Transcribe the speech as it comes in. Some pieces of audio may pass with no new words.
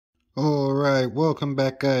Alright, welcome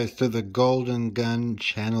back guys to the Golden Gun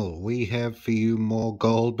channel. We have for you more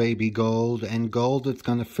gold, baby gold, and gold that's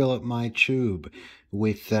going to fill up my tube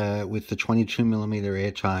with the 22mm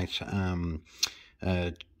airtight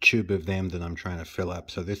tube of them that I'm trying to fill up.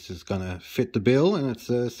 So this is going to fit the bill, and it's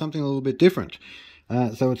something a little bit different.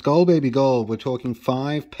 So it's gold, baby gold. We're talking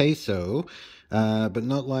 5 peso, but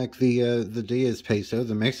not like the Diaz peso,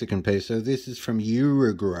 the Mexican peso. This is from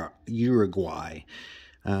Uruguay.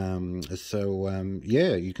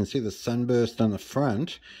 Yeah, you can see the sunburst on the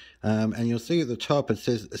front, and you'll see at the top it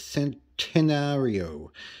says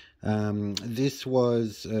Centenario. This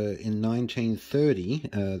was in 1930,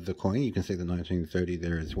 the coin. You can see the 1930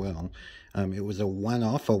 there as well. It was a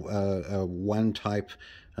one-off, a one type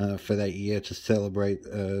for that year to celebrate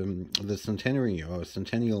the centenary or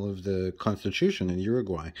centennial of the Constitution in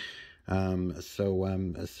Uruguay. Yeah,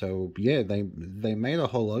 they made a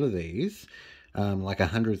whole lot of these. Like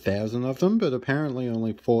 100,000 of them, but apparently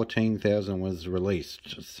only 14,000 was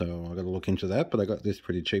released. So I got to look into that, but I got this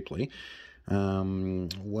pretty cheaply.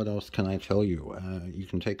 What else can I tell you? You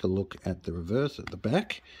can take a look at the reverse at the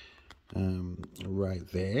back, right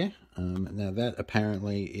there. Now that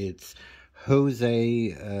apparently it's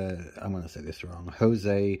Jose, I'm going to say this wrong,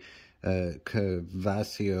 Jose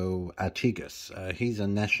Cavasio Artigas. He's a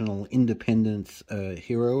national independence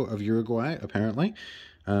hero of Uruguay, apparently.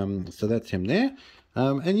 So that's him there.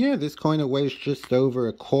 And yeah, this coin, it weighs just over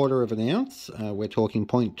 1/4 of an ounce. We're talking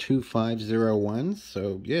 0.2501.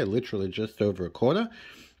 So yeah, literally just over 1/4.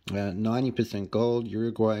 90% gold,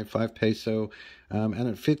 Uruguay, 5 peso. And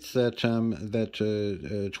it fits that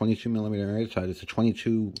 22mm airtight. It's a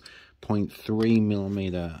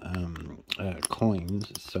 22.3mm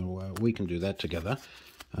coins. So we can do that together.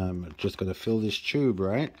 Just got to fill this tube,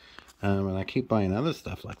 right? And I keep buying other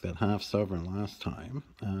stuff like that half sovereign last time,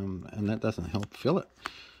 and that doesn't help fill it.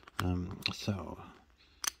 So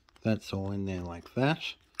that's all in there like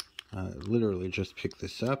that. Literally just pick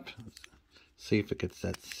this up, see if it gets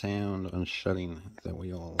that sound on shutting that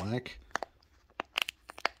we all like.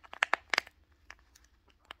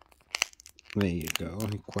 There you go.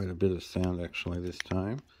 Quite a bit of sound actually this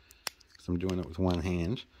time, because I'm doing it with one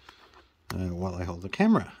hand. While I hold the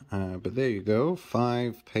camera. But there you go,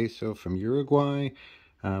 5 peso from Uruguay.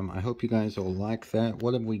 I hope you guys all like that.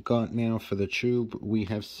 What have we got now for the tube? We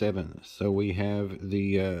have 7. So we have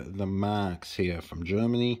the marks here from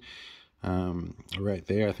Germany. Right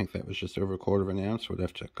there, I think that was just over 1/4 of an ounce. We'd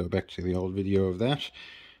have to go back to the old video of that.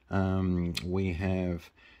 We have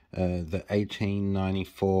the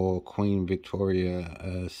 1894 Queen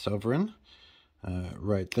Victoria Sovereign.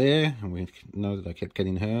 Right there, and we know that I kept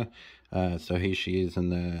getting her. So here she is in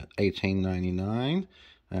the 1899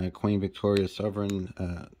 Queen Victoria Sovereign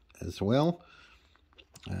as well.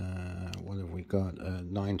 What have we got?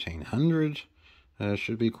 1900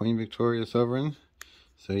 should be Queen Victoria Sovereign.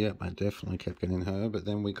 So yep, I definitely kept getting her. But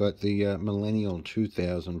then we got the Millennial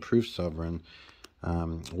 2000 Proof Sovereign.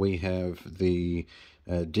 We have the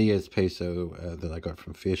Diaz peso that I got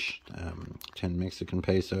from Fish, 10 Mexican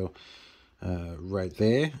peso. Right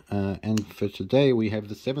there, and for today we have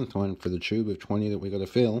the 7th one for the tube of 20 that we got to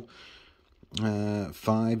fill.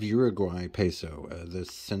 5 Uruguay peso, the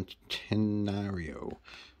Centenario,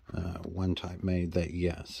 one type made that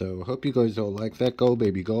year. So hope you guys all like that. Gold,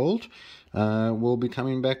 baby gold. We'll be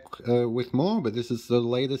coming back with more, but this is the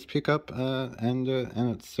latest pickup, and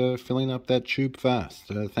it's filling up that tube fast.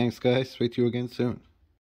 Thanks guys, speak to you again soon.